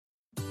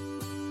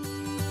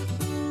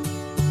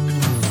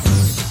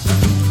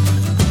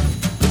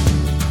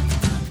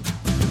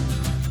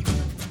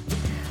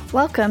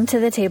Welcome to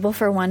the Table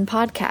for One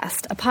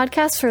podcast, a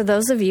podcast for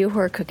those of you who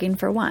are cooking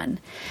for one.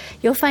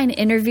 You'll find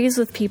interviews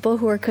with people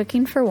who are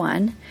cooking for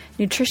one,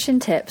 nutrition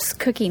tips,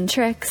 cooking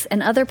tricks,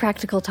 and other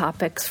practical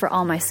topics for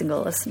all my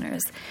single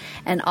listeners.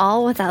 And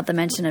all without the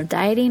mention of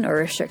dieting or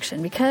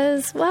restriction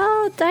because,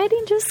 well,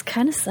 dieting just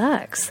kind of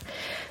sucks.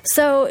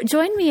 So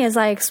join me as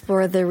I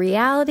explore the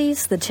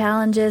realities, the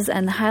challenges,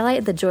 and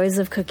highlight the joys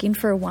of cooking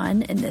for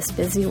one in this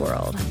busy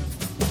world.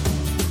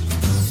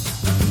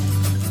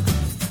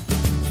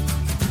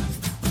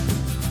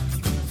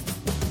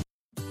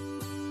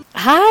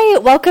 Hi,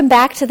 welcome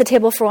back to the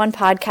Table for One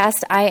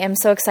podcast. I am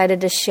so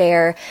excited to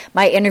share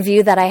my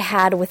interview that I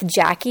had with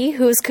Jackie,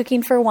 who is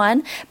cooking for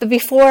one. But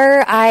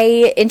before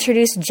I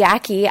introduce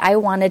Jackie, I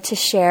wanted to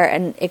share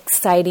an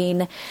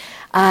exciting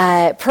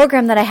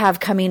program that I have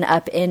coming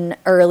up in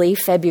early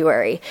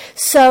February.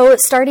 So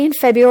starting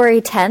February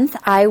 10th,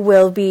 I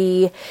will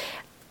be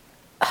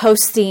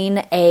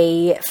hosting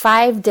a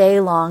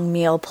 5-day-long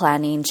meal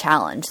planning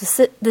challenge.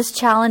 This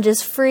challenge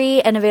is free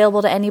and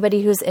available to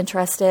anybody who's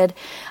interested.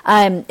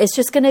 It's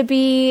just going to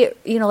be,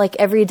 like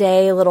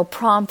everyday little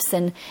prompts,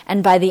 and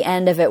by the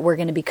end of it, we're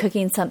going to be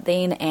cooking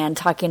something and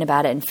talking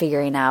about it and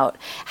figuring out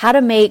how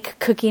to make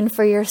cooking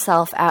for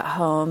yourself at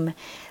home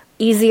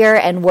easier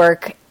and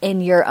work in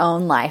your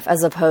own life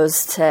as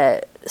opposed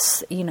to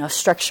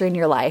structuring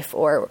your life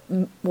or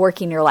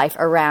working your life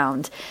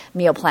around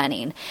meal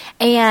planning.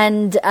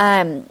 And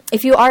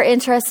if you are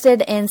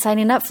interested in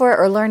signing up for it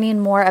or learning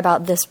more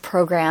about this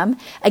program,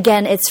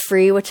 again, it's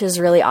free, which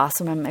is really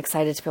awesome. I'm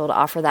excited to be able to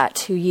offer that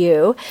to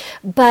you.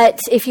 But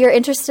if you're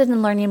interested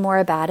in learning more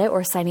about it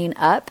or signing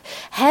up,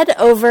 head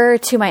over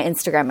to my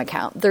Instagram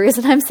account. The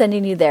reason I'm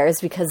sending you there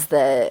is because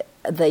the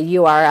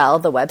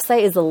URL, the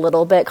website, is a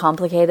little bit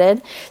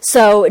complicated.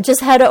 So just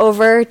head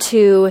over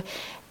to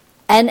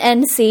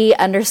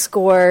NNC_table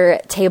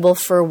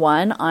for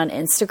one on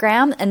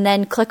Instagram, and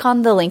then click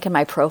on the link in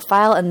my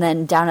profile, and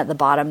then down at the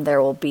bottom there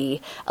will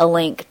be a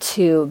link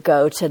to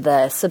go to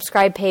the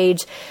subscribe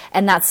page,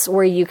 and that's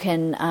where you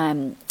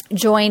can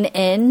join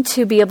in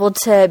to be able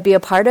to be a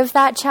part of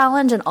that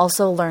challenge and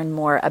also learn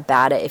more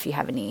about it if you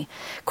have any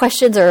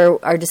questions or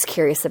are just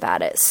curious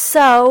about it.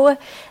 So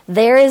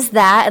there is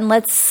that, and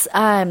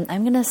I'm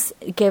going to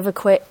give a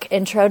quick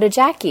intro to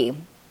Jackie.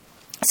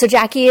 So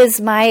Jackie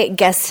is my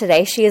guest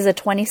today. She is a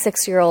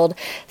 26-year-old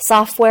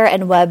software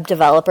and web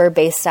developer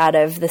based out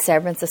of the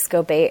San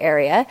Francisco Bay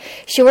Area.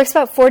 She works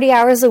about 40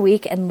 hours a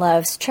week and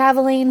loves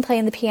traveling,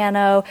 playing the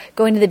piano,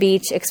 going to the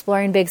beach,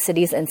 exploring big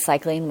cities, and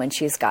cycling when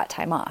she's got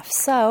time off.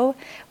 So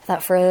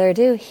without further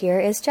ado, here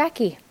is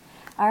Jackie.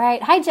 All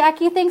right. Hi,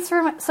 Jackie. Thanks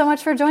so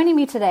much for joining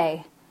me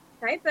today.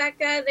 Hi,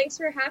 Becca. Thanks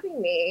for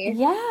having me.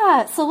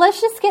 Yeah. So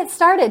let's just get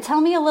started. Tell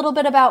me a little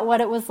bit about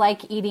what it was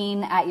like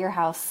eating at your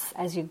house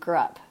as you grew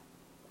up.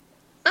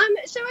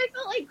 So I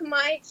felt like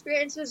my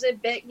experience was a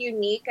bit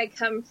unique. I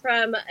come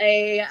from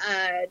a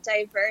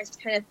diverse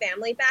kind of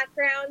family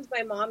background.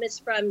 My mom is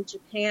from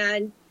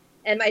Japan,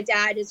 and my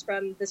dad is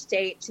from the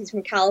States. He's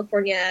from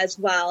California as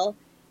well.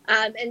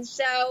 And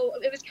so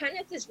it was kind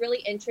of this really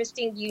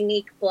interesting,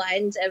 unique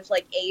blend of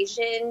like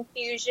Asian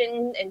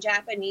fusion and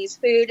Japanese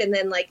food, and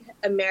then like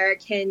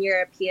American,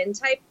 European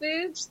type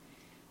foods.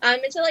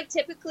 And so like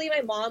typically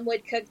my mom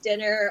would cook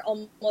dinner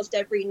almost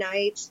every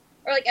night,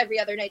 or like every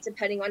other night,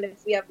 depending on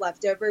if we have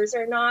leftovers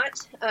or not.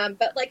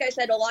 But like I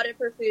said, a lot of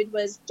her food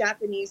was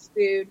Japanese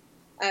food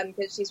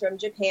because she's from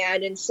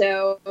Japan. And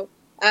so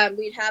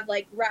we'd have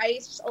like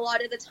rice a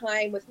lot of the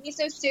time with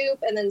miso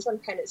soup and then some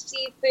kind of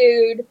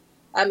seafood.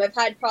 I've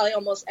had probably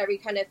almost every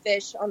kind of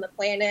fish on the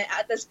planet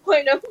at this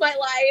point of my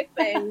life.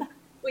 And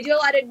we do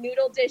a lot of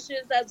noodle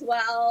dishes as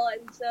well.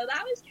 And so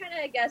that was kind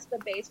of, I guess, the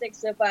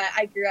basics of what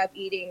I grew up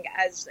eating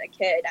as a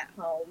kid at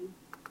home.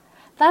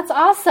 That's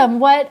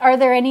awesome. Are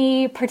there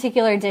any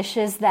particular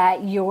dishes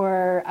that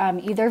either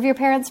of your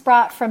parents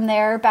brought from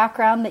their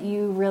background that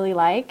you really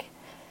like?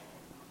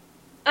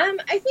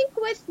 I think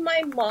with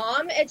my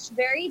mom, it's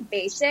very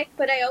basic,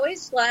 but I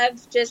always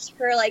loved just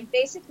her like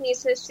basic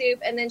miso soup,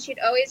 and then she'd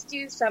always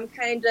do some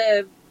kind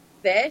of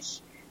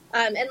fish.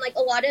 And like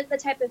a lot of the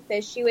type of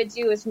fish she would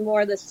do is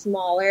more the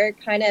smaller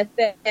kind of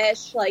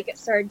fish, like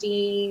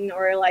sardine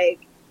or like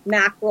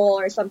mackerel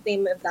or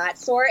something of that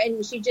sort,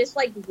 and she just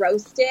like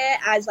roast it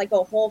as like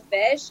a whole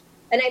fish.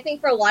 And I think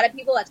for a lot of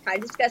people that's kind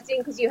of disgusting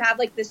because you have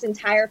like this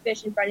entire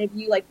fish in front of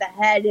you, like the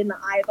head and the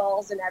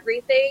eyeballs and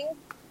everything.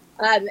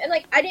 And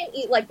like I didn't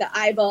eat like the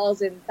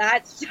eyeballs and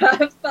that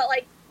stuff, but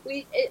like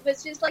it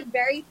was just like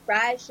very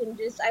fresh, and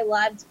just I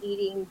loved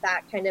eating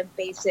that kind of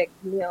basic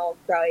meal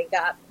growing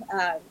up.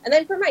 And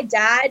then for my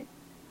dad,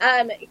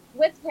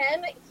 with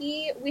him,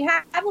 we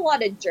have a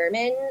lot of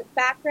German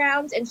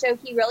backgrounds, and so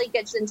he really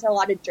gets into a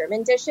lot of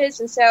German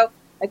dishes. And so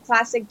a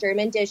classic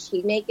German dish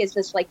he'd make is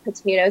this like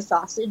potato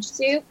sausage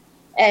soup,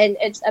 and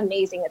it's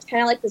amazing. It's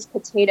kind of like this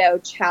potato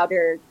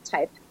chowder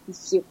type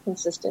soup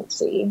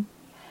consistency.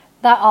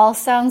 That all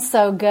sounds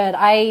so good.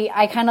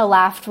 I kind of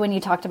laughed when you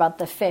talked about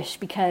the fish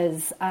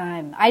because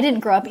I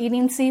didn't grow up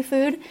eating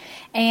seafood,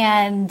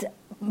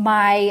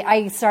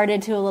 I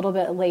started to a little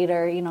bit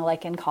later, you know,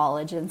 like in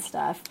college and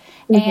stuff.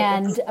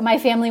 And my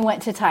family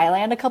went to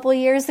Thailand a couple of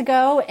years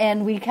ago,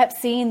 and we kept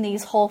seeing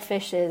these whole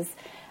fishes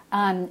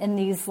in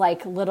these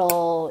like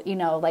little, you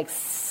know, like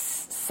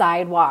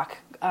sidewalk,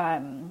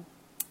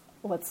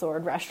 what's the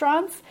word,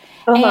 restaurants.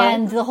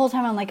 And the whole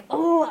time I'm like,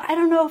 oh, I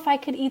don't know if I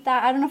could eat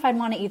that. I don't know if I'd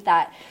want to eat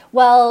that.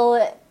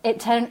 Well, that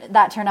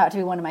turned out to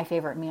be one of my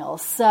favorite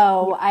meals.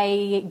 So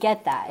I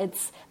get that.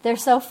 They're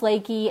so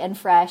flaky and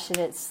fresh,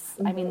 and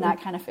I mean,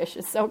 that kind of fish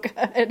is so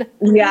good.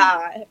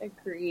 Yeah,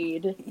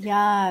 agreed.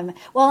 Yum.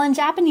 Well, and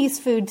Japanese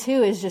food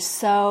too is just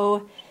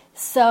so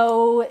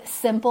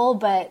simple,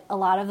 but a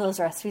lot of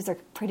those recipes are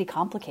pretty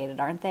complicated,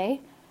 aren't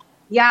they?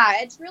 Yeah,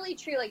 it's really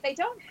true. Like, they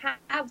don't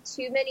have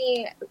too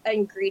many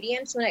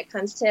ingredients when it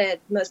comes to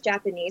most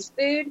Japanese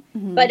food,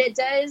 but it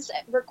does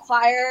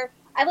require,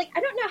 I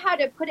don't know how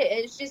to put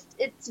it.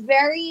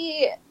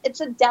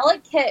 It's a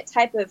delicate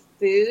type of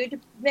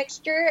food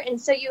mixture. And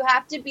so you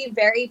have to be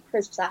very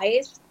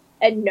precise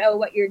and know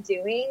what you're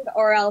doing,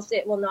 or else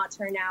it will not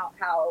turn out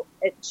how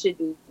it should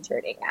be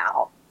turning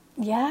out.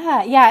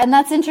 Yeah. And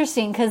that's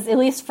interesting because, at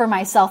least for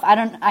myself,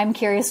 I'm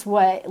curious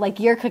what like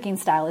your cooking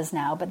style is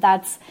now, but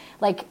that's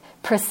like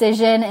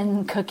precision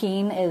in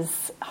cooking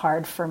is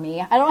hard for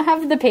me. I don't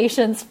have the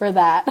patience for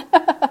that.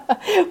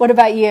 What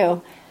about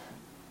you?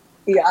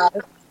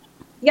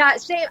 Yeah,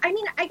 same. I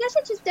mean, I guess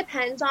it just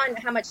depends on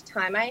how much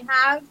time I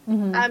have.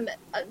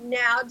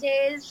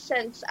 Nowadays,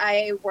 since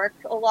I work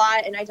a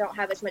lot and I don't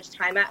have as much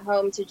time at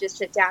home to just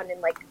sit down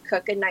and like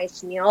cook a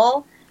nice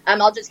meal,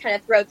 I'll just kind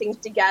of throw things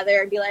together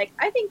and be like,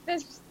 I think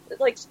this,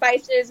 like,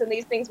 spices and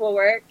these things will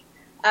work.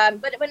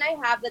 But when I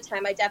have the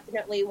time, I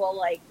definitely will,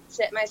 like,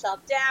 sit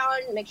myself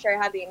down, make sure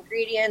I have the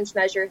ingredients,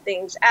 measure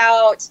things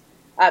out,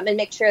 and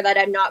make sure that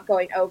I'm not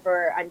going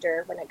over or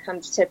under when it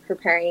comes to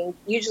preparing.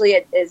 Usually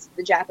it is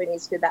the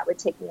Japanese food that would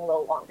take me a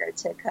little longer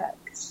to cook.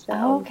 So.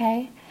 Oh,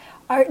 okay.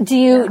 Do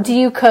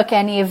you cook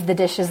any of the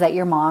dishes that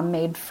your mom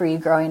made for you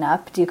growing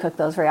up? Do you cook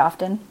those very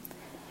often?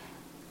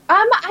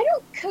 I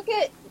don't cook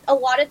it a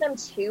lot of them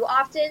too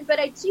often, but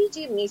I do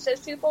miso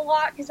soup a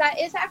lot because that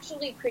is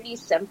actually pretty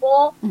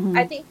simple.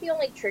 I think the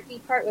only tricky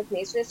part with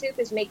miso soup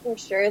is making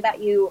sure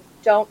that you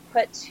don't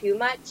put too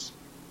much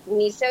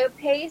miso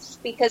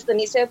paste, because the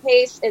miso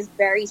paste is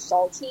very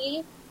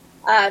salty.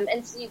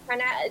 And so you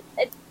kind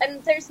of,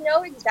 and there's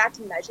no exact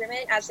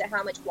measurement as to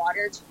how much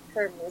water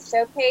per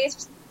miso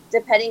paste,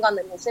 depending on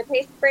the miso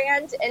paste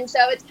brand. And so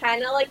it's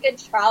kind of like a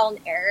trial and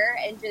error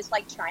and just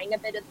like trying a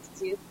bit of the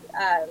soup,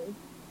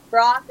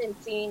 broth and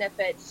seeing if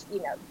it's,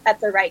 you know, at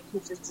the right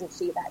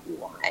consistency that you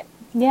want.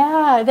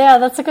 Yeah,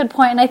 that's a good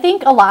point. And I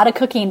think a lot of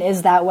cooking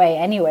is that way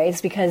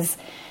anyways, because,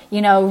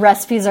 you know,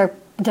 recipes are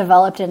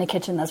developed in a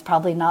kitchen that's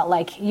probably not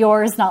like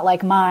yours, not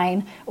like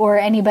mine, or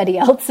anybody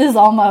else's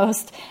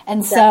almost.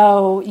 And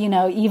so, you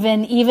know,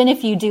 even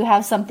if you do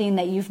have something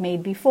that you've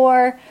made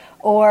before,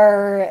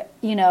 or,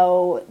 you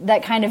know,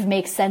 that kind of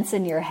makes sense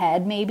in your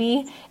head,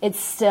 maybe, it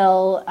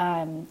still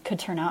could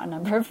turn out a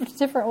number of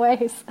different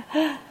ways.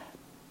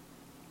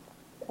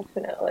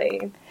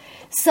 Definitely.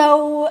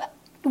 So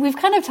we've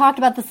kind of talked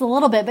about this a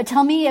little bit, but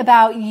tell me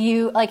about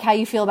you, like how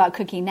you feel about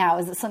cooking now.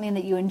 Is it something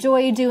that you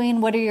enjoy doing?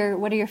 What are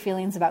your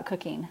feelings about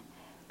cooking?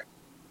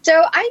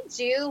 So I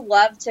do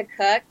love to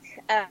cook,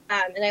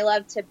 and I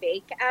love to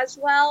bake as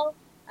well.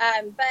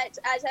 But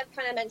as I've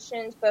kind of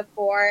mentioned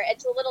before,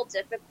 it's a little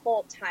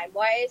difficult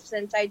time-wise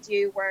since I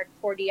do work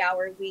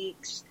 40-hour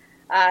weeks.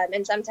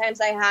 And sometimes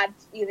I have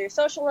either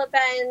social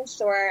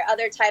events or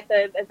other type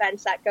of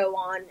events that go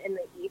on in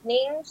the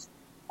evenings.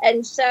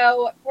 And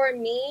so for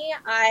me,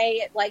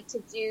 I like to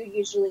do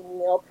usually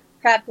meal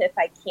prep if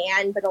I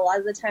can, but a lot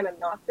of the time I'm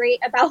not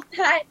great about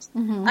that.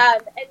 And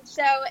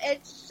so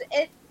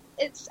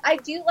it's I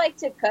do like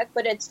to cook,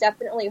 but it's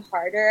definitely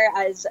harder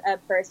as a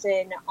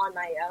person on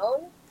my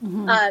own.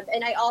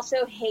 And I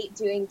also hate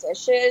doing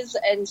dishes.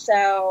 And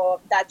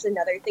so that's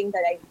another thing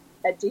that I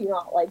do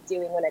not like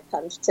doing when it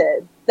comes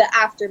to the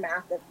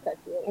aftermath of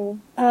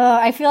cooking.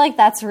 I feel like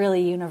that's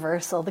really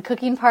universal. The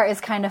cooking part is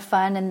kind of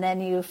fun, and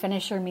then you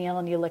finish your meal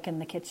and you look in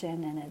the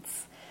kitchen and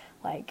it's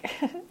like,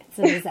 it's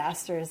a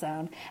disaster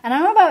zone. And I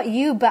don't know about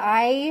you,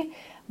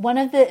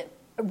 but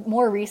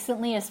more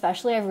recently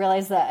especially, I've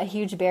realized that a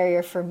huge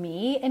barrier for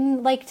me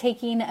in like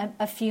taking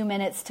a few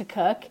minutes to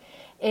cook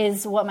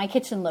is what my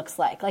kitchen looks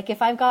like. Like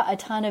if I've got a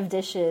ton of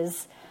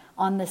dishes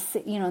on the,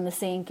 you know, in the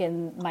sink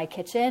in my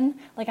kitchen,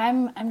 like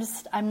I'm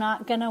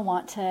not gonna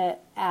want to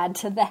add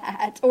to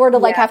that, or to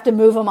like have to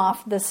move them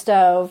off the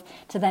stove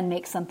to then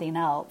make something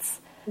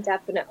else.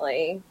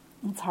 Definitely.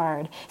 It's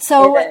hard.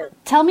 So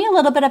tell me a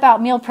little bit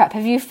about meal prep.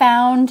 Have you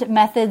found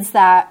methods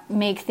that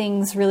make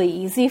things really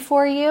easy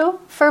for you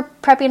for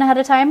prepping ahead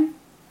of time?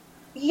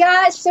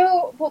 Yeah,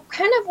 so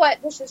kind of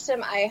what the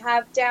system I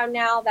have down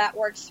now that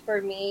works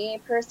for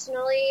me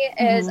personally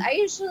is I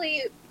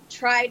usually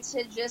try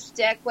to just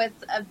stick with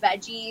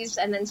veggies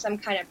and then some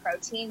kind of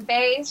protein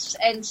base.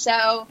 And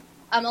so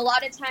A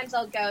lot of times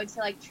I'll go to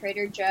like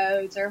Trader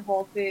Joe's or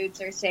Whole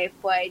Foods or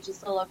Safeway,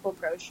 just a local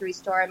grocery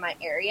store in my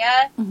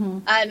area,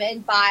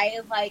 and buy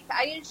like,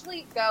 I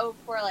usually go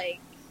for like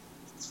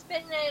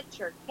spinach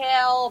or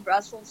kale,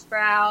 Brussels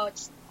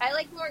sprouts. I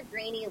like more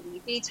grainy,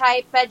 leafy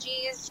type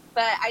veggies,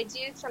 but I do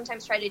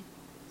sometimes try to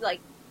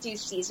like do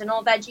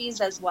seasonal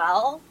veggies as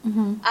well.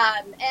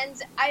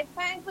 And I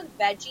find with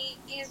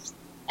veggies,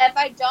 if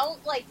I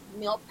don't like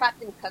meal prep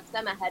and cook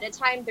them ahead of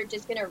time, they're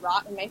just gonna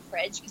rot in my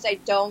fridge because I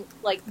don't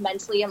like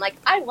mentally. I'm like,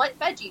 I want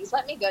veggies.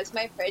 Let me go to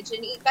my fridge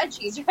and eat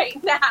veggies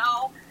right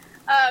now.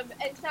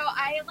 And so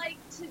I like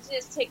to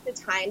just take the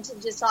time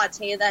to just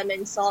saute them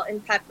in salt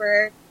and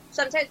pepper.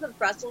 Sometimes with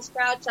Brussels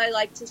sprouts, I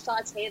like to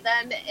saute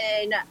them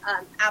in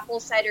apple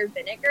cider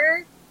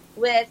vinegar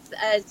with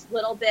a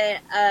little bit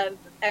of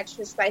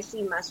extra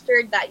spicy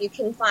mustard that you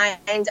can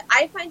find.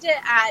 I find it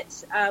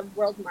at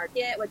World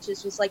Market, which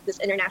is just like this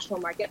international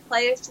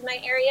marketplace in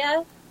my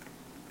area,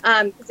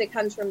 because it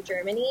comes from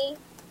Germany.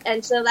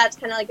 And so that's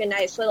kind of like a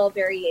nice little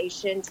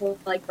variation to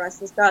like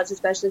Brussels sprouts,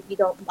 especially if you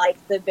don't like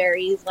the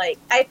berries. Like,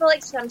 I feel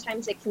like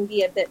sometimes it can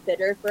be a bit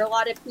bitter for a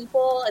lot of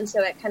people, and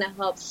so it kind of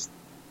helps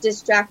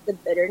distract the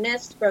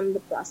bitterness from the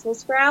Brussels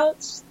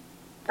sprouts.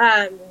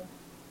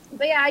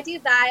 But yeah, I do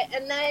that.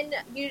 And then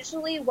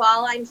usually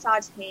while I'm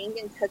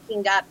sauteing and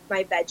cooking up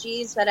my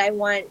veggies that I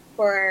want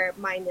for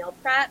my meal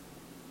prep,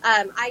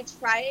 I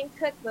try and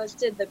cook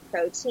most of the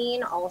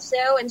protein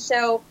also. And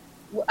so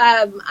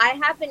I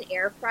have an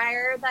air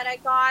fryer that I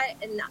got,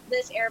 and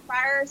this air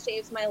fryer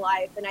saves my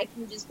life. And I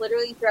can just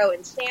literally throw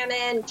in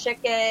salmon,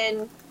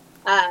 chicken,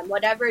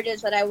 whatever it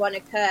is that I want to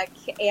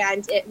cook,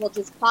 and it will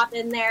just pop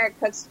in there. It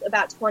cooks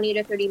about 20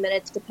 to 30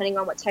 minutes depending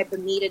on what type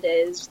of meat it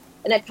is.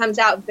 And it comes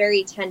out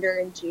very tender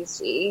and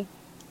juicy.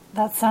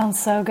 That sounds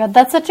so good.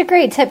 That's such a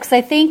great tip, because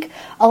I think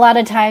a lot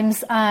of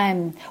times,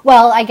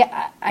 well, I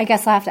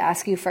guess I'll have to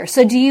ask you first.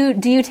 So do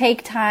you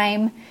take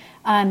time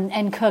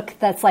and cook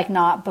that's like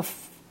not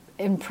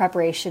in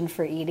preparation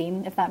for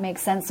eating, if that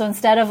makes sense? So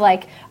instead of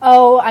like,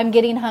 oh, I'm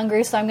getting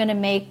hungry, so I'm going to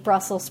make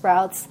Brussels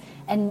sprouts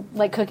and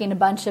like cooking a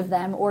bunch of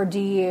them, or do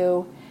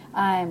you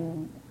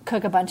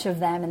cook a bunch of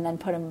them and then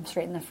put them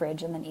straight in the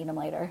fridge and then eat them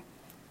later?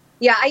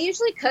 Yeah, I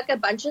usually cook a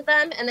bunch of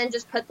them and then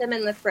just put them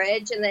in the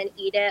fridge and then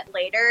eat it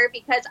later,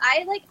 because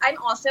I'm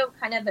also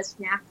kind of a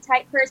snack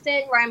type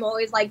person where I'm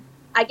always like,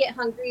 I get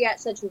hungry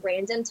at such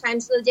random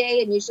times of the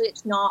day, and usually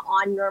it's not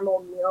on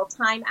normal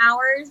mealtime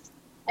hours.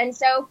 And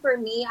so for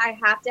me, I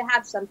have to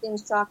have something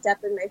stocked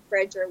up in my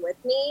fridge or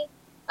with me,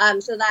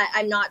 so that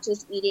I'm not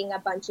just eating a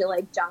bunch of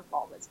like junk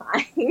all the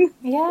time.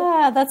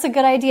 Yeah, that's a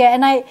good idea.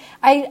 And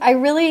I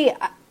really,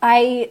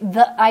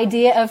 the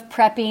idea of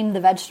prepping the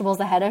vegetables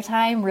ahead of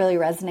time really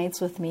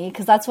resonates with me,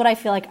 because that's what I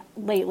feel like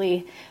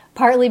lately,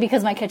 partly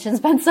because my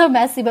kitchen's been so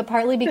messy, but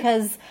partly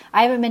because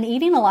I haven't been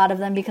eating a lot of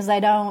them, because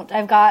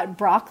I've got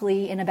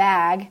broccoli in a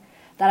bag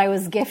that I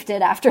was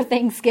gifted after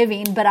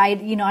Thanksgiving, but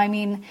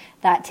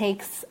that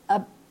takes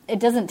it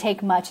doesn't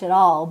take much at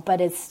all,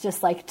 but it's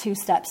just like 2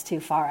 steps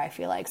too far, I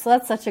feel like. So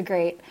that's it's a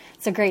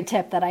great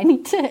tip that I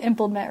need to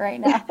implement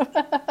right now.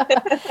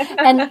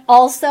 And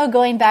also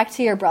going back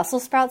to your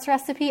Brussels sprouts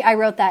recipe, I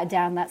wrote that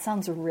down. That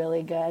sounds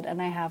really good.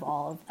 And I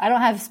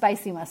don't have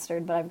spicy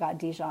mustard, but I've got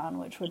Dijon,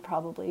 which would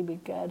probably be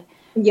good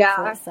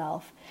for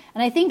itself.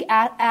 And I think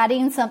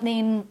adding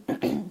something,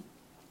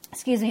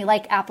 excuse me,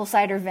 like apple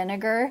cider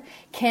vinegar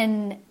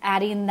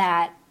adding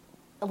that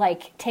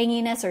like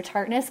tanginess or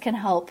tartness can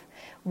help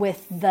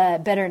with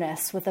the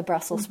bitterness with the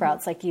Brussels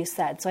sprouts, like you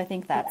said. So I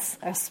think that's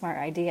a smart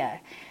idea.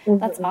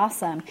 That's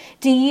awesome.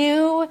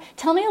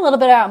 Tell me a little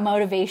bit about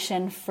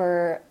motivation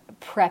for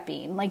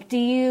prepping? Like,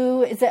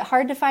 is it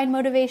hard to find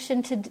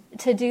motivation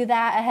to do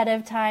that ahead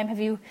of time? Have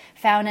you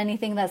found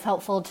anything that's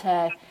helpful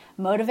to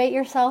motivate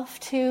yourself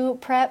to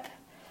prep?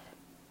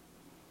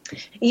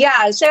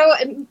 Yeah, so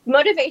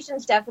motivation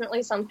is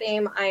definitely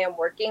something I am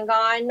working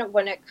on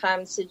when it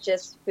comes to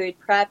just food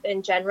prep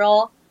in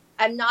general.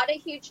 I'm not a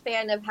huge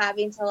fan of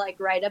having to like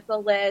write up a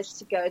list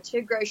to go to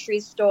a grocery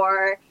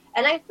store.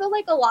 And I feel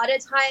like a lot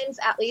of times,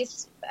 at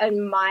least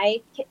in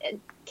my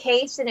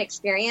case and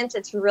experience,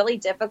 it's really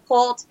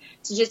difficult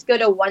to just go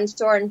to one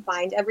store and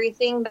find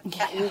everything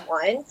that you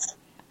want.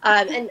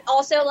 And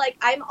also, like,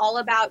 I'm all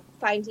about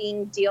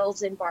finding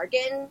deals and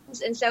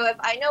bargains. And so if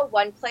I know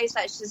one place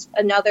that's just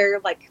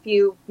another, like,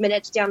 few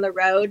minutes down the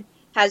road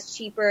has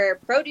cheaper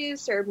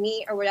produce or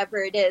meat or whatever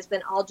it is,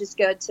 then I'll just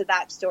go to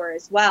that store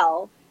as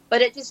well.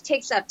 But it just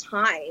takes up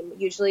time,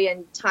 usually,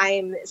 and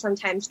time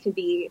sometimes can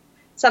be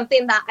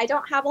something that I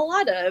don't have a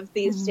lot of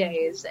these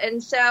days.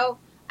 And so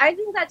I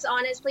think that's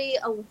honestly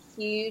a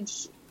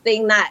huge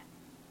thing that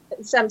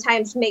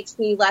sometimes makes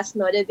me less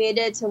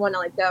motivated to want to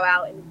like go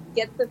out and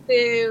get the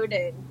food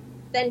and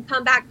then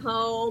come back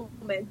home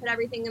and put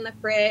everything in the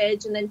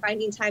fridge and then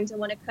finding time to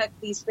want to cook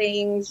these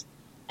things.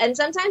 And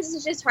sometimes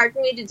it's just hard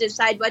for me to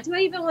decide, what do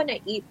I even want to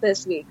eat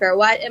this week, or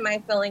what am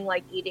I feeling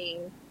like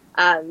eating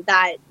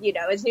that,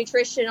 is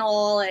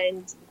nutritional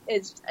and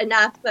is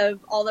enough of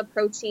all the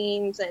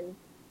proteins and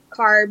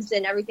carbs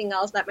and everything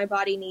else that my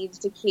body needs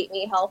to keep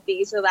me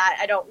healthy so that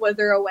I don't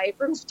wither away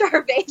from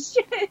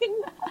starvation.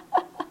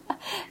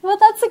 Well,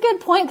 that's a good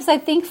point, because I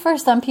think for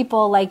some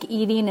people, like,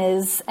 eating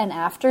is an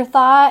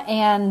afterthought,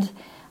 and,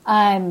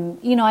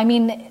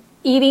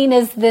 eating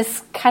is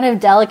this kind of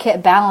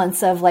delicate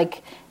balance of,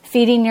 like,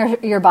 feeding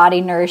your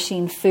body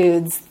nourishing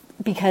foods,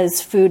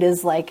 because food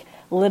is, like,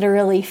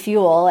 literally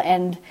fuel,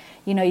 and,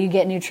 you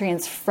get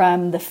nutrients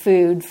from the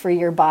food for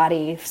your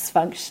body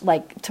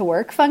to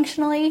work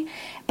functionally,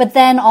 but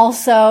then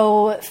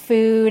also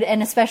food,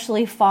 and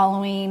especially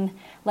following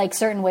like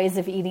certain ways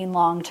of eating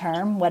long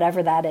term,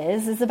 whatever that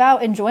is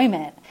about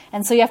enjoyment.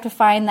 And so you have to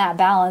find that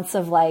balance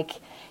of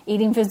like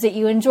eating foods that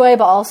you enjoy,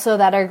 but also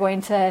that are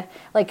going to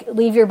like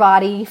leave your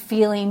body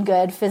feeling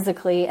good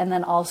physically, and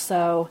then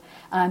also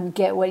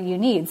get what you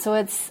need. So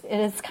it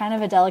is kind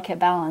of a delicate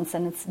balance,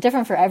 and it's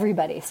different for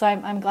everybody. So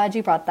I'm glad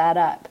you brought that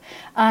up.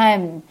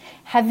 I'm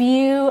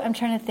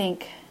trying to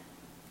think.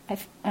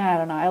 I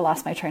don't know. I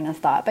lost my train of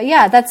thought, but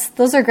yeah,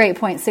 those are great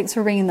points. Thanks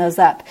for bringing those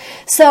up.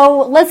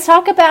 So let's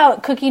talk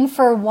about cooking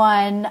for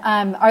one.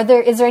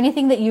 Is there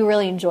anything that you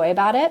really enjoy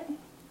about it?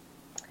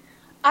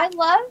 I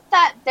love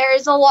that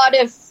there's a lot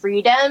of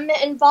freedom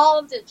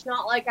involved. It's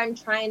not like I'm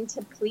trying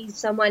to please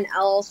someone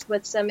else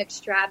with some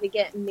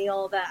extravagant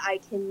meal that I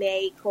can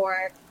make,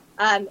 or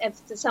if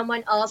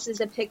someone else is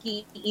a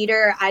picky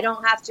eater, I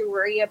don't have to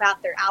worry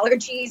about their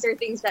allergies or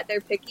things that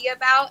they're picky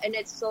about, and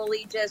it's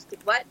solely just,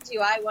 what do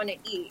I want to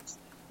eat?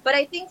 But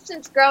I think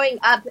since growing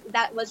up,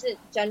 that wasn't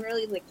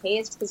generally the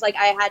case, because like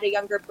I had a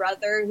younger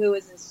brother who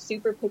was a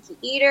super picky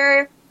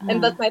eater,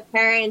 and both my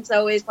parents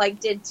always like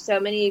did so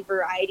many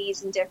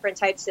varieties and different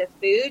types of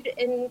food,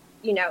 and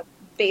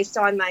based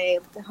on my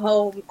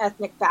home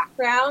ethnic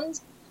background,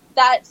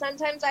 that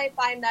sometimes I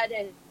find that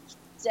it's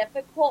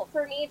difficult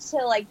for me to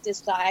like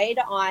decide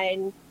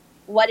on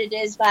what it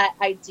is that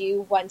I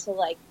do want to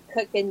like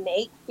cook and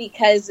make,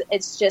 because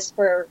it's just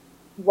for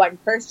one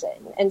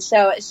person. And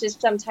so it's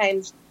just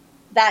sometimes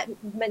that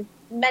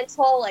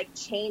mental like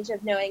change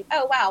of knowing,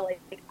 oh wow,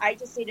 like I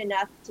just need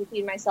enough to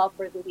feed myself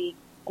for the week,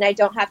 and I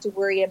don't have to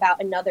worry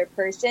about another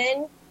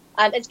person.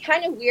 It's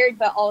kind of weird,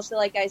 but also,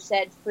 like I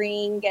said,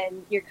 freeing,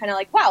 and you're kind of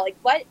like, wow, like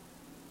what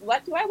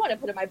do I want to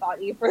put in my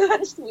body for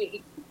this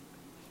week?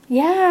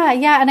 Yeah.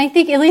 And I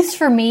think, at least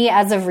for me,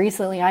 as of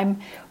recently,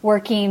 I'm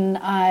working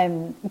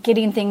on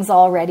getting things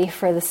all ready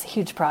for this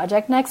huge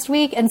project next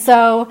week. And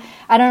so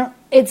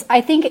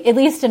I think, at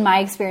least in my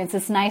experience,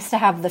 it's nice to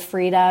have the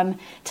freedom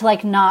to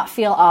like not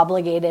feel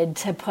obligated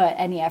to put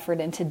any effort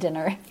into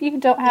dinner if you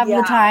don't have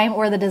the time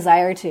or the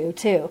desire to,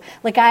 too.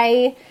 Like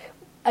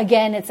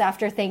again, it's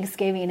after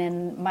Thanksgiving,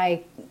 and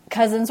my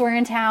cousins were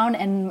in town,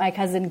 and my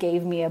cousin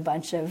gave me a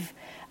bunch of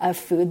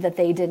food that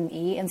they didn't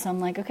eat. And so I'm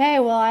like, okay,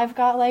 well, I've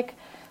got like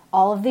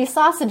all of these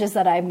sausages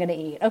that I'm going to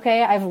eat.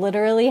 Okay, I've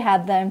literally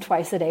had them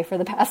twice a day for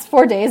the past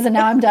 4 days, and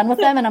now I'm done with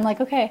them. And I'm like,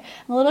 okay,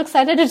 I'm a little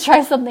excited to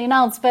try something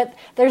else. But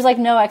there's like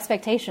no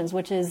expectations,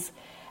 which is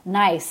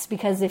nice,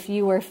 because if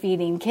you were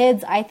feeding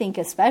kids, I think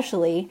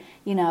especially,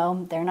 they're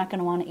not going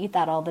to want to eat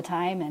that all the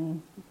time.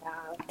 And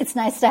it's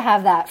nice to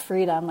have that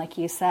freedom, like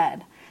you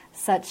said.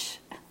 Such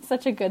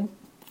a good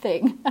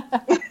thing.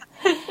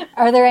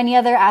 Are there any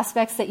other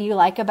aspects that you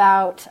like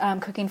about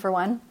cooking for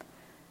one?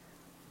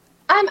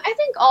 I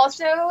think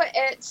also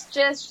it's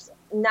just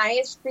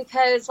nice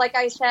because, like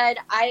I said,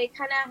 I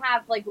kind of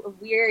have like a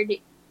weird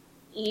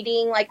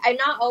eating. Like, I'm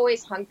not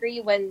always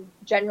hungry when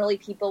generally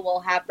people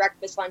will have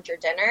breakfast, lunch, or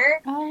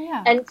dinner. Oh,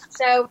 yeah. And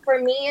so for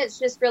me, it's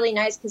just really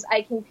nice because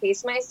I can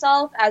pace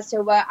myself as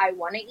to what I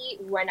want to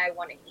eat when I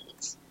want to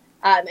eat.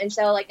 And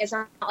so, like, it's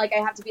not like I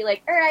have to be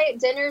like, all right,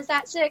 dinner's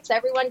at 6.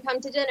 Everyone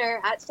come to dinner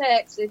at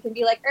 6. It can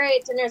be like, all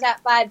right, dinner's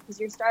at 5 because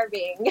you're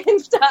starving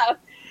and stuff.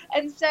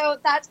 And so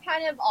that's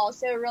kind of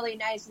also really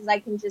nice, is I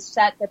can just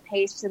set the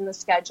pace and the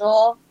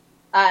schedule,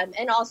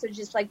 and also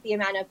just like the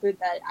amount of food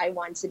that I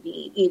want to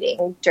be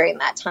eating during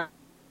that time.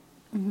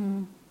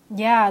 Mm-hmm.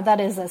 Yeah, that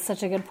is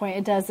such a good point.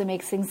 It does. It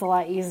makes things a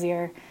lot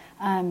easier.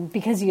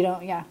 Because you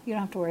don't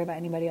have to worry about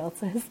anybody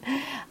else's.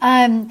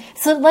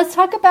 So let's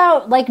talk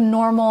about like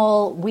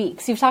normal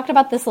weeks. You've talked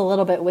about this a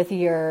little bit with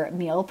your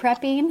meal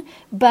prepping,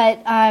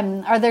 but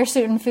are there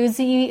certain foods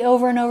that you eat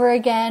over and over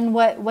again?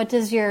 What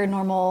does your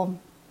normal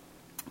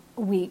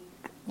week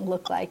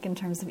look like in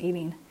terms of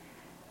eating?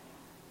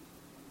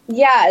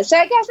 Yeah, so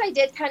I guess I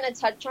did kind of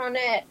touch on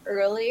it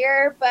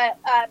earlier, but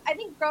I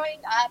think growing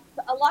up,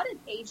 a lot of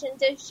Asian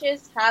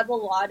dishes have a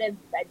lot of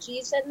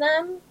veggies in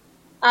them.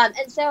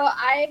 And so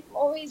I've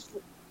always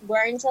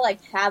learned to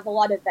like have a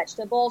lot of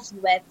vegetables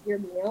with your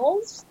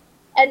meals.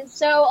 And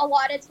so a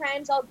lot of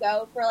times I'll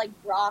go for like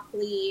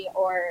broccoli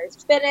or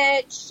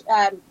spinach.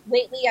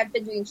 Lately I've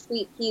been doing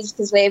sweet peas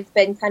because they've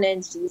been kind of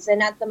in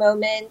season at the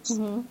moment.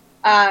 Mm-hmm.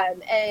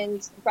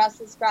 And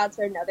Brussels sprouts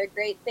are another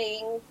great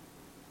thing.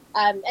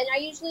 And I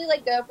usually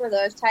like go for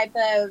those type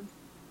of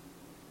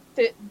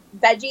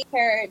veggie,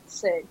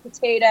 carrots and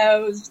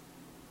potatoes.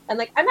 And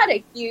like, I'm not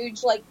a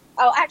huge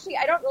actually,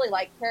 I don't really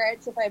like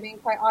carrots, if I'm being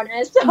quite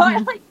honest, so I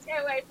like stay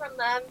away from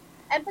them.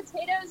 And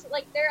potatoes,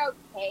 like, they're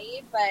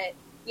okay, but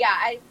Yeah,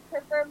 I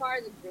prefer more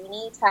the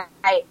greeny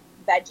type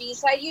veggies.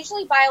 So I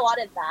usually buy a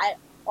lot of that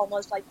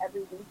almost like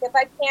every week if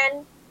I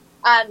can.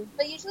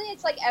 But usually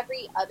it's like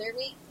every other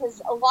week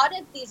because a lot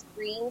of these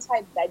green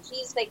type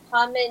veggies, they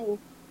come in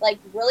like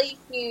really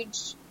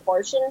huge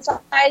portion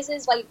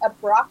sizes. Like a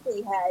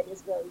broccoli head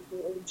is really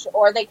huge,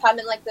 or they come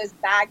in like those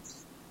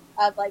bags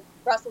of like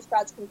Brussels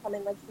sprouts can come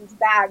in like these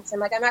bags. I'm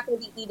like, I'm not going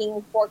to be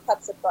eating 4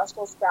 cups of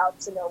Brussels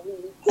sprouts in a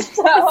week.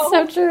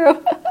 So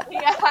true.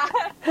 Yeah.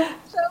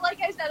 So like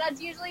I said,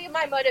 that's usually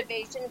my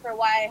motivation for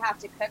why I have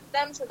to cook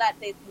them so that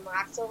they can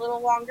last a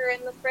little longer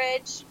in the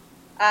fridge.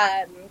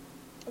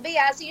 But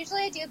yeah, so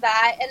usually I do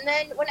that. And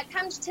then when it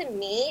comes to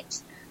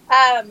meat,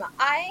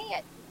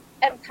 I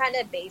am kind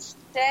of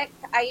basic.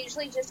 I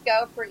usually just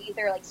go for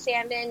either like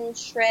salmon,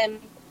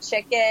 shrimp,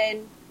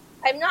 chicken.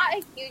 I'm not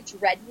a huge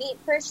red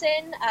meat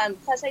person,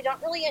 plus I don't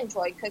really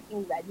enjoy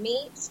cooking red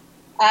meat.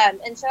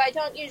 And so I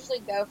don't usually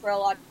go for a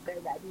lot of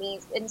the red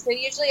meat. And so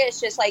usually it's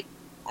just like,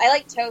 I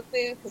like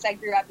tofu because I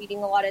grew up eating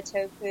a lot of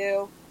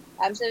tofu.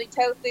 So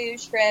tofu,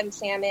 shrimp,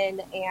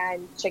 salmon,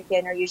 and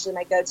chicken are usually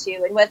my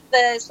go-to. And with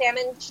the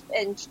salmon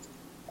and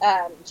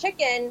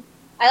chicken,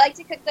 I like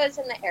to cook those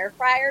in the air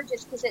fryer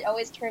just because it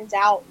always turns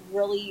out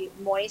really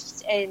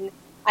moist, and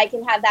I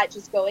can have that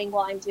just going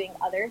while I'm doing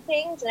other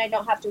things, and I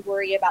don't have to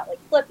worry about like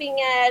flipping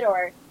it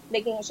or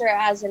making sure it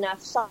has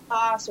enough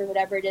sauce or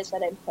whatever it is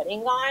that I'm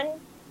putting on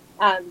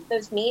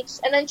those meats.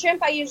 And then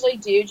shrimp I usually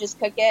do just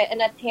cook it in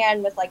a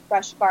pan with like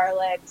fresh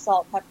garlic,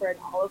 salt, pepper, and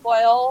olive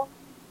oil.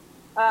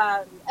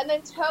 And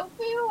then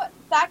tofu,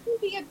 that can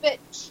be a bit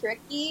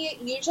tricky.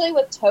 Usually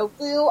with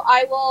tofu,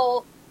 I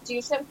will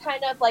do some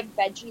kind of like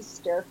veggie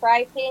stir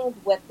fry thing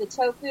with the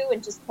tofu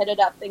and just put it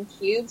up in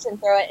cubes and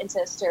throw it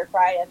into a stir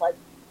fry of like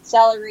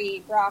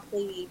celery,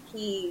 broccoli,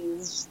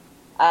 peas,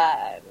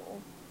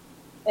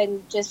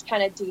 and just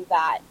kind of do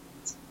that.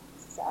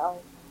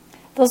 So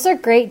those are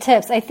great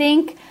tips. I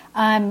think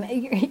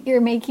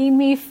you're making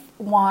me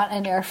want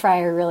an air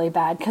fryer really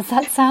bad because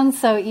that sounds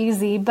so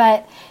easy.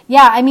 But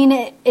yeah, I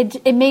mean,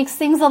 it makes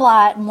things a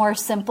lot more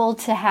simple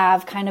to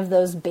have kind of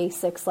those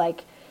basics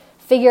like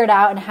figure it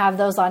out and have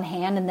those on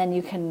hand, and then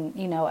you can,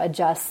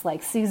 adjust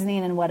like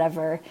seasoning and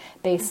whatever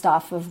based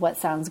off of what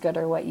sounds good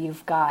or what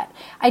you've got.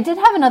 I did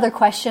have another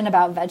question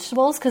about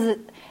vegetables because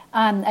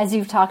as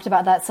you've talked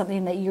about, that's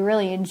something that you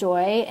really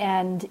enjoy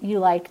and you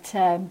like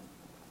to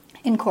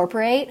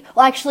incorporate.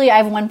 Well, actually, I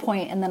have one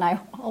point and then I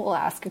will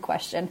ask a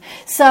question.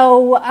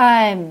 So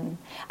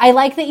I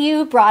like that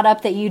you brought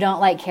up that you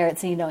don't like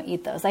carrots and you don't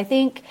eat those. I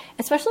think,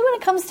 especially when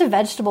it comes to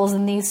vegetables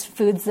and these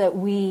foods that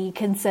we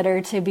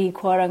consider to be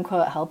quote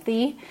unquote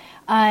healthy,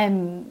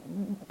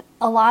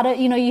 a lot of,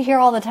 you hear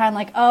all the time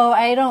like, oh,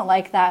 I don't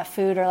like that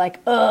food, or like,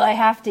 oh, I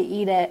have to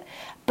eat it.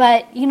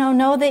 But,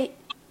 know that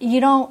you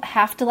don't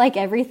have to like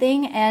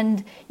everything,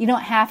 and you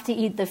don't have to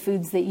eat the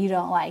foods that you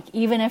don't like,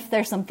 even if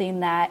there's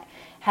something that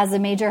has a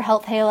major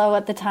health halo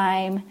at the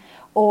time,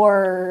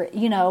 or,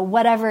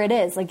 whatever it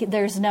is. Like,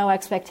 there's no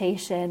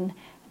expectation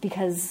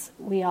because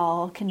we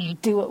all can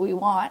do what we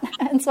want.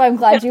 And so I'm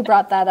glad you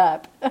brought that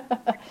up.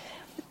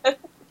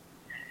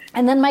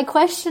 And then my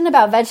question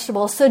about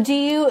vegetables. So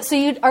you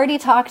already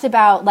talked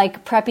about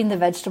like prepping the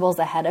vegetables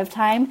ahead of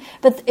time,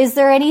 but is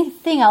there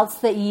anything else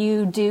that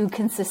you do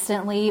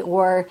consistently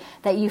or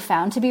that you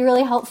found to be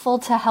really helpful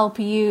to help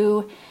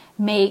you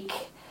make,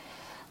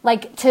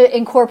 like, to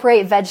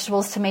incorporate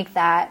vegetables to make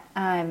that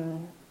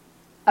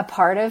a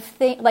part of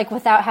like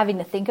without having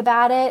to think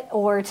about it,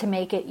 or to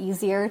make it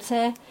easier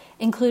to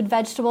include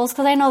vegetables?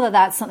 Because I know that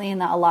that's something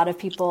that a lot of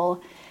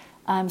people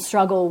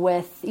struggle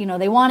with.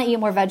 They want to eat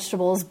more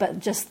vegetables, but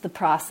just the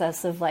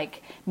process of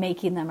like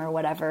making them or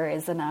whatever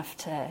is enough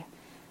to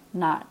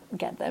not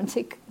get them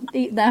to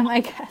eat them,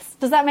 I guess.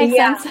 Does that make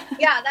sense?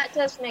 Yeah, that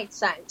does make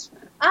sense.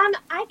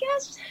 I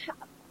guess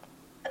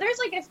there's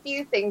like a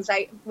few things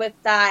with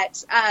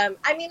that.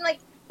 I mean,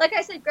 like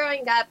I said,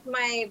 growing up,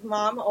 my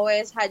mom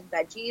always had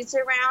veggies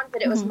around,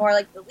 but it was more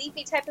like the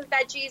leafy type of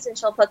veggies, and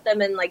she'll put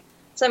them in like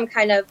some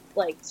kind of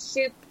like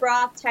soup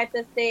broth type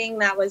of thing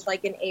that was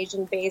like an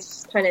Asian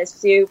based kind of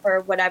soup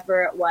or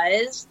whatever it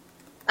was.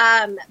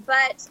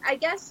 But I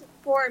guess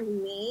for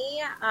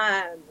me,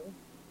 I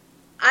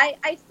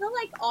feel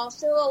like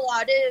also a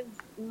lot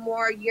of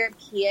more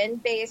European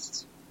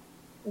based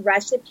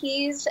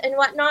recipes and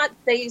whatnot,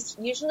 they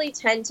usually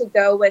tend to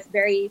go with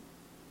very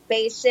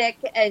basic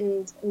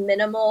and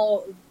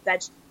minimal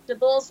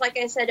vegetables. Like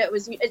I said,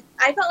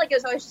 I felt like it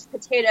was always just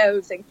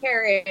potatoes and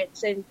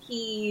carrots and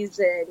peas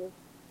and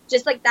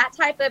just like that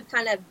type of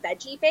kind of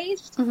veggie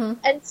based.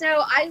 And so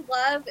I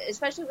love,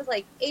 especially with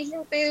like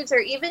Asian foods, or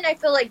even I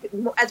feel like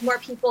as more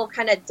people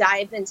kind of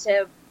dive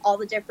into all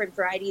the different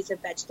varieties of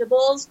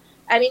vegetables,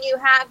 I mean, you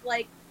have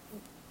like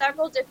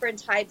several different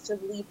types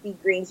of leafy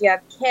greens. You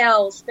have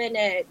kale,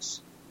 spinach,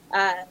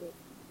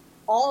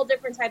 all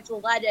different types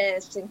of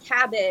lettuce and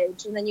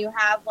cabbage, and then you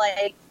have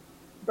like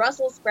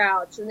Brussels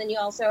sprouts, and then you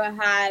also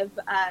have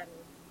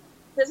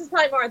this is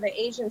probably more of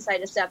the Asian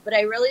side of stuff, but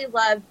I really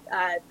love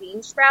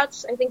bean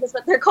sprouts, I think is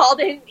what they're called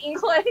in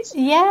English.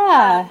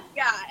 Yeah.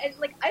 Yeah, and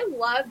like I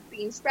love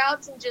bean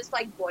sprouts and just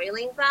like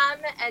boiling them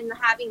and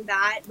having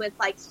that with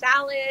like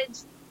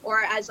salads or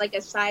as like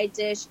a side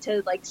dish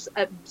to like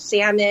a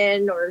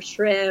salmon or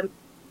shrimp.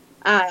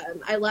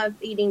 I love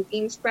eating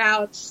bean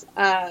sprouts.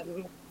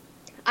 I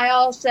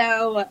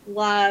also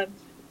love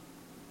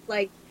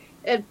like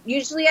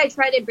usually I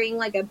try to bring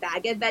like a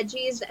bag of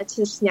veggies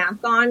to snack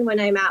on when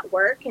I'm at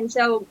work. And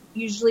so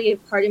usually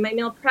part of my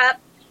meal prep,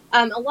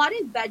 a lot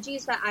of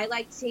veggies that I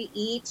like to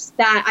eat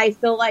that I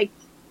feel like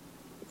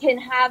can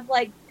have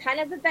like kind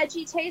of a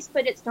veggie taste,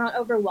 but it's not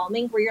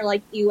overwhelming where you're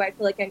like, ew, I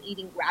feel like I'm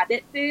eating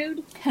rabbit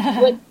food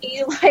would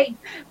be like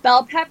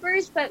bell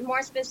peppers, but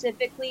more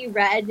specifically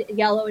red,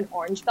 yellow, and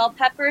orange bell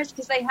peppers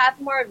because they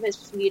have more of a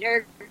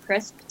sweeter,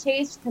 crisp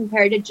taste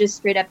compared to just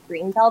straight up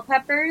green bell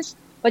peppers.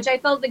 Which I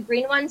feel the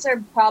green ones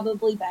are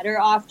probably better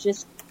off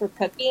just for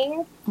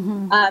cooking.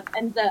 Mm-hmm.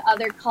 And the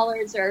other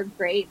colors are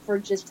great for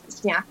just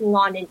snacking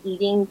on and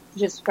eating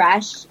just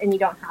fresh and you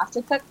don't have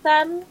to cook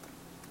them.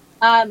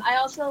 I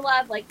also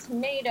love like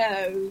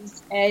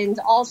tomatoes and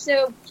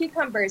also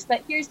cucumbers.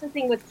 But here's the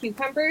thing with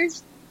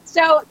cucumbers.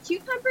 So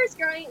cucumbers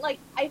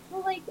I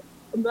feel like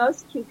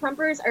most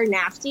cucumbers are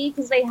nasty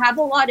because they have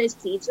a lot of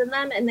seeds in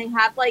them and they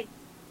have like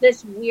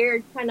this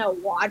weird kind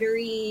of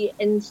watery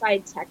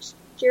inside texture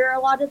a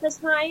lot of the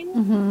time.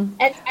 Mm-hmm.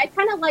 And I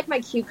kind of like my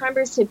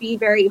cucumbers to be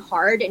very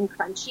hard and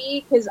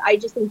crunchy because I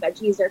just think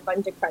veggies are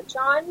fun to crunch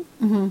on.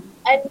 Mm-hmm.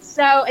 And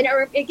so,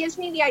 it gives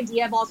me the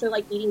idea of also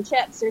like eating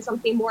chips or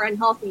something more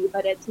unhealthy,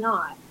 but it's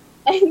not.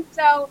 And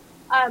so,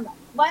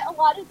 what a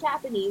lot of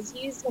Japanese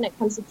use when it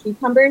comes to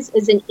cucumbers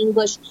is an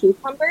English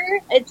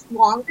cucumber. It's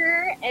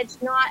longer,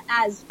 it's not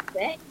as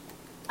thick.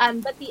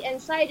 But the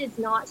inside is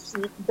not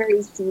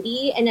very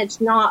seedy, and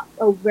it's not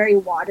a very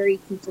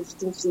watery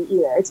consistency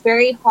either. It's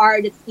very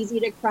hard. It's easy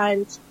to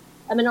crunch.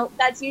 I mean,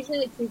 that's usually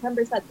the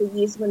cucumbers that they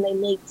use when they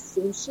make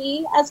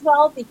sushi as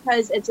well,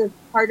 because it's a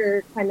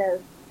harder kind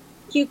of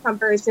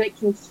cucumber, so it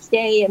can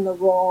stay in the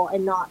roll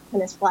and not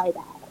kind of slide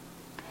out.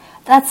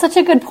 That's such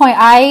a good point.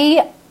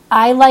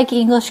 I like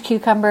English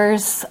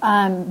cucumbers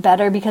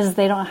better because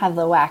they don't have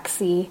the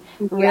waxy,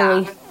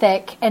 really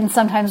thick, and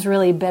sometimes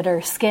really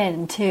bitter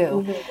skin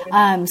too.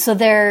 Mm-hmm. So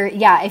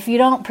if you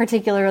don't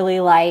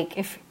particularly like,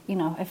 if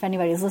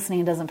anybody's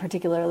listening doesn't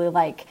particularly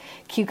like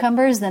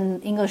cucumbers,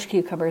 then English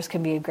cucumbers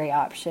can be a great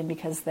option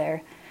because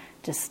they're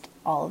just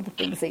all of the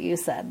things that you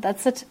said.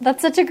 That's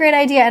such a great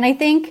idea. And I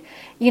think,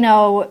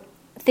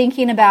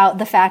 thinking about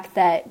the fact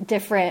that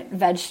different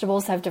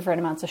vegetables have different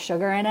amounts of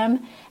sugar in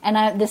them.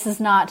 And this is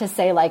not to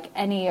say like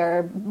any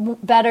are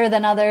better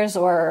than others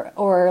or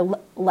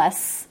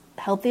less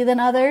healthy than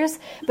others,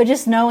 but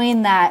just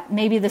knowing that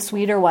maybe the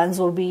sweeter ones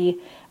will be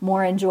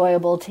more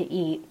enjoyable to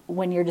eat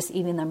when you're just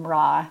eating them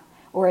raw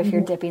or if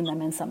you're dipping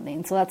them in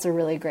something. So that's a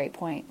really great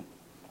point.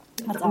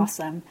 That's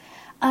awesome.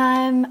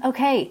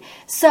 Okay,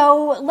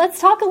 so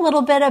let's talk a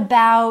little bit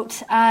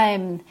about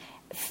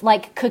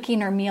like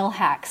cooking or meal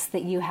hacks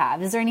that you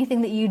have. Is there anything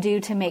that you do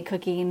to make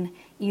cooking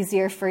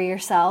easier for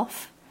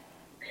yourself?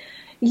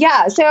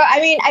 Yeah, so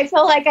I mean, I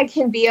feel like I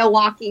can be a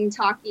walking,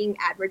 talking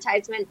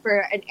advertisement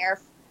for an air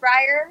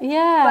fryer.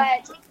 Yeah.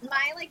 But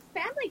my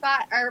family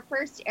got our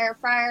first air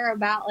fryer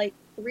about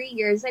 3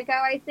 years ago,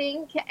 I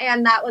think,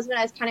 and that was when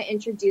I was kind of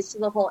introduced to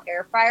the whole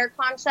air fryer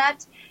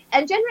concept.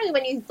 And generally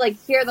when you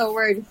hear the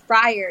word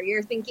fryer,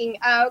 you're thinking,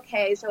 oh,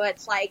 okay, so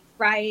it's like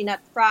frying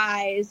up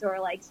fries or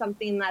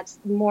something that's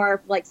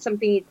more like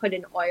something you'd put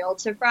in oil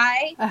to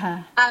fry.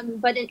 Uh-huh.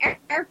 But an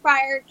air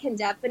fryer can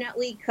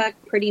definitely cook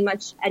pretty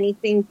much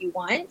anything you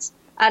want.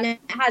 It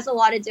has a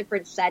lot of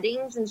different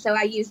settings, and so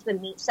I use the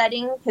meat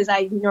setting because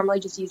I normally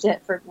just use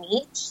it for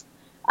meat.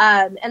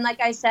 And like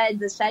I said,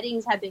 the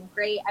settings have been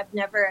great. I've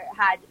never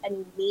had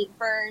any meat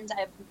burns.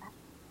 I've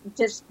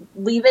just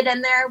leave it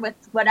in there with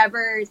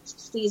whatever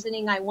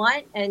seasoning I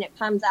want, and it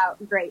comes out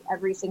great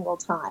every single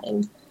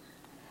time.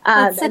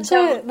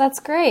 That's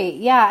great.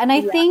 Yeah. And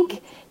I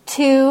think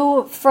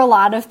too, for a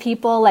lot of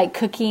people,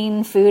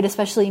 cooking food,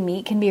 especially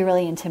meat, can be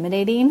really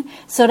intimidating.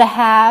 So to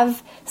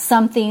have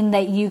something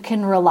that you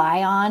can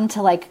rely on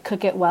to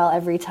cook it well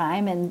every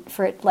time, and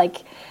for it,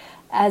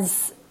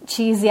 as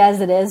cheesy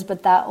as it is,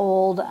 but that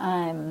old,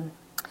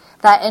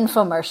 that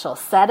infomercial,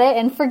 set it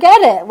and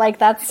forget it.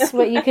 That's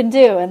what you can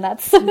do. And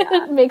that's,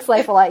 it makes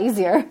life a lot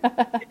easier.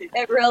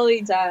 It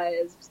really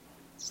does.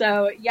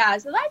 So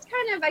that's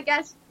kind of, I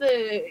guess,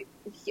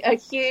 a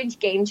huge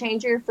game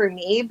changer for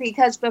me,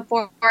 because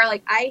before,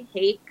 I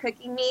hate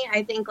cooking meat.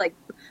 I think,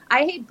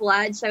 I hate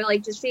blood. So,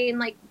 just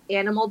seeing,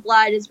 animal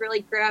blood is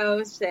really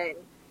gross. And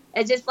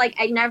it's just,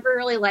 I never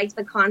really liked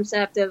the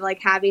concept of,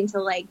 having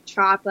to,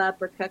 chop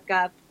up or cook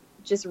up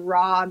just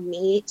raw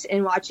meat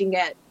and watching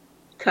it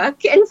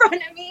cook in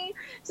front of me.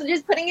 So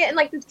just putting it in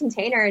this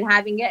container and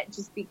having it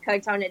just be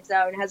cooked on its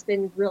own has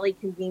been really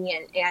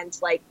convenient and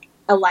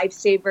a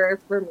lifesaver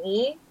for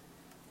me.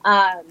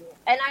 And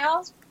I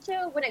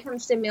also when it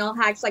comes to meal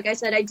hacks, like I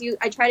said,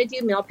 I try to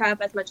do meal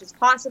prep as much as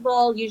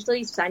possible.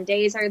 Usually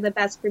Sundays are the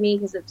best for me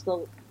because it's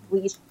the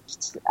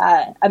least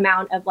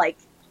amount of like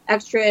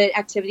extra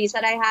activities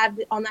that I have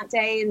on that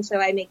day. And so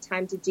I make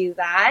time to do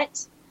that.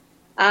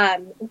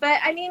 But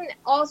I mean,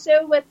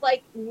 also with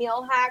like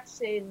meal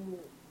hacks and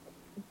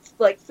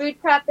like food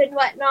prep and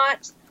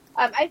whatnot,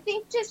 I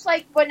think just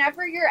like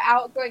whenever you're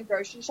out going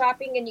grocery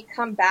shopping and you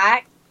come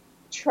back,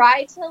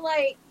 try to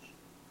like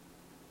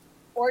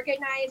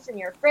organize in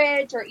your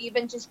fridge or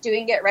even just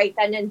doing it right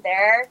then and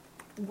there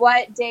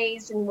what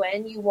days and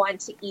when you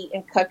want to eat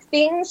and cook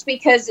things,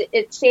 because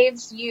it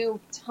saves you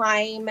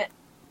time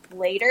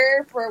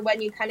later for when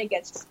you kind of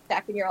get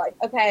stuck and you're like,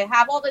 okay, I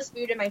have all this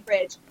food in my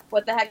fridge.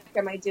 What the heck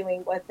am I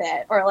doing with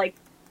it? Or like,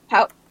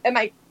 how am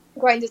I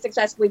going to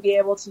successfully be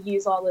able to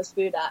use all this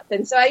food up?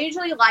 And so I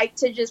usually like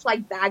to just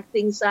like bag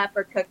things up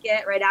or cook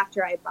it right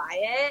after I buy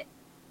it.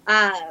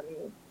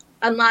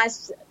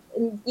 Unless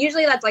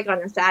usually that's like on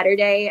a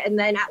Saturday, and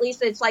then at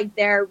least it's like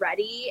there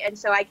ready. And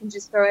so I can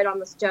just throw it on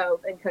the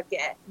stove and cook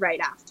it right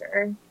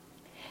after.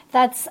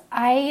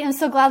 I am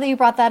so glad that you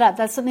brought that up.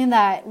 That's something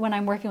that when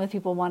I'm working with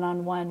people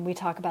one-on-one, we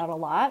talk about a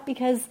lot,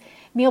 because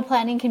meal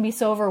planning can be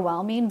so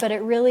overwhelming, but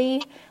it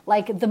really,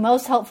 like, the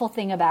most helpful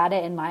thing about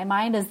it in my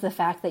mind is the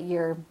fact that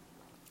you're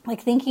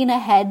like thinking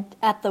ahead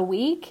at the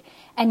week,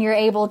 and you're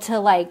able to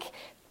like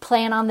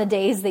plan on the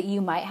days that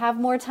you might have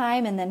more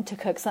time and then to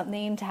cook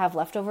something to have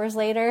leftovers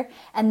later.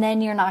 And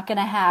then you're not going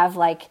to have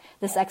like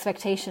this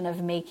expectation of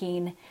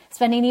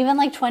spending even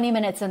like 20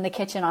 minutes in the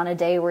kitchen on a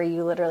day where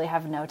you literally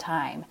have no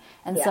time.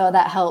 And so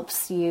that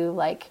helps you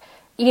like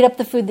eat up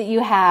the food that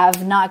you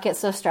have, not get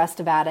so stressed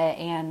about it.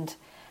 And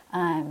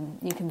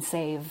you can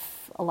save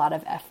a lot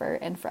of effort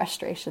and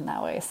frustration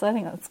that way. So I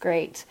think that's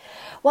great.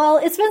 Well,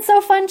 it's been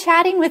so fun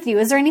chatting with you.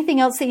 Is there anything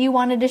else that you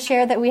wanted to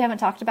share that we haven't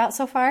talked about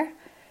so far?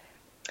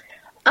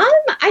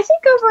 I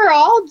think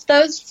overall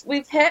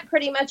we've hit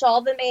pretty much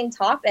all the main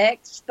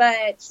topics,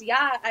 but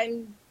yeah,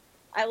 I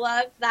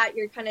love that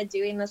you're kind of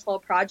doing this whole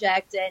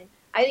project, and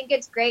I think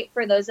it's great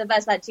for those of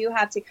us that do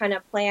have to kind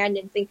of plan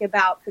and think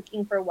about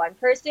cooking for one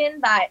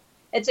person, that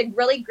it's a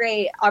really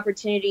great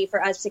opportunity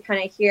for us to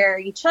kind of hear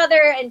each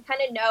other and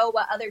kind of know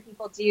what other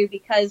people do,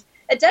 because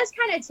it does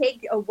kind of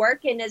take a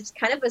work and it's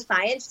kind of a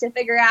science to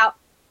figure out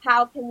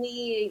how can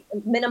we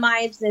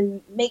minimize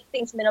and make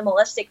things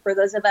minimalistic for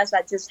those of us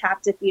that just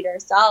have to feed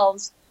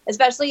ourselves,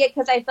 especially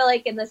because I feel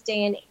like in this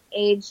day and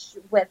age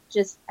with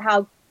just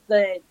how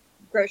the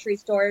grocery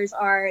stores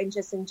are and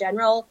just in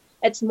general,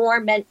 it's more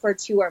meant for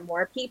 2 or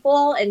more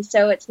people. And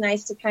so it's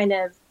nice to kind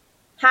of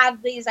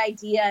have these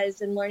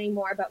ideas and learning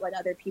more about what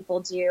other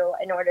people do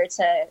in order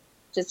to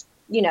just,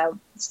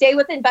 stay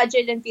within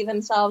budget and feed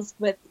themselves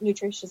with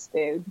nutritious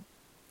food.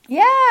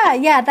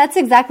 Yeah, that's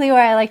exactly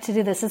why I like to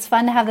do this. It's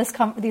fun to have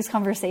these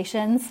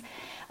conversations.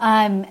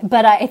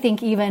 But I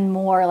think even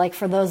more, like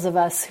for those of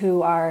us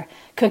who are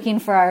cooking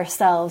for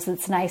ourselves,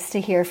 it's nice to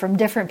hear from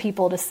different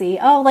people to see,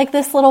 oh, like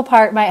this little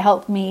part might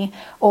help me,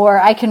 or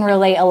I can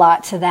relate a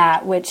lot to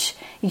that, which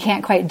you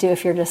can't quite do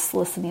if you're just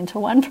listening to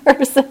one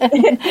person.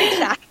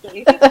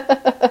 Exactly.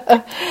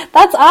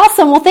 That's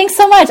awesome. Well, thanks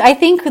so much. I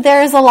think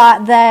there's a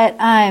lot that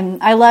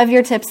I love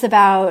your tips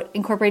about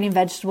incorporating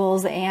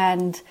vegetables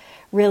and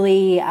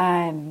really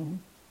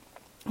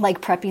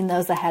like prepping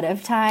those ahead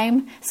of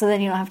time so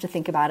then you don't have to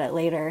think about it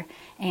later.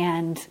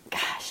 And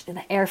gosh, the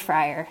air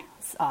fryer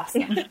is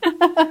awesome.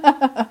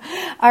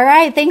 All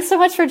right. Thanks so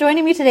much for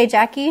joining me today,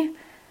 Jackie.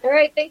 All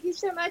right. Thank you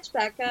so much,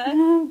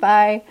 Becca.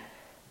 Bye.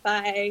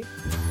 Bye.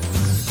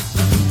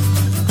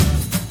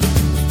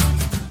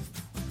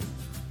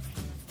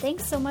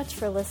 Thanks so much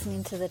for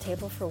listening to the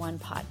Table for One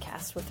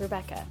podcast with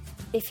Rebecca.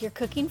 If you're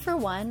cooking for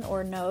one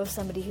or know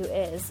somebody who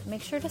is,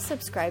 make sure to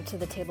subscribe to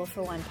the Table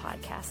for One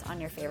podcast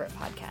on your favorite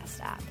podcast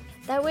app.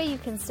 That way you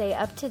can stay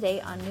up to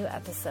date on new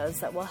episodes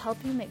that will help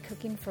you make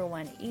cooking for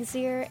one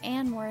easier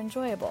and more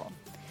enjoyable.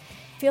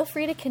 Feel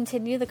free to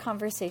continue the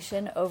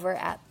conversation over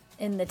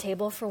in the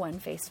Table for One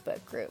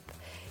Facebook group.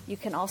 You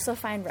can also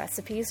find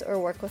recipes or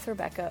work with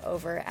Rebecca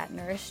over at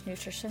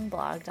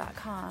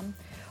nourishnutritionblog.com.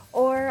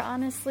 Or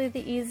honestly,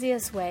 the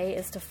easiest way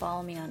is to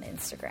follow me on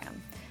Instagram.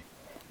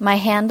 My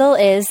handle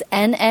is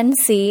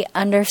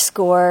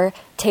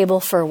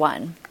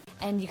nnc_table-for-one.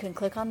 And you can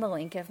click on the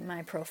link of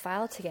my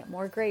profile to get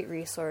more great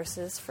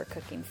resources for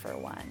cooking for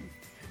one.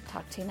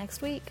 Talk to you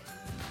next week.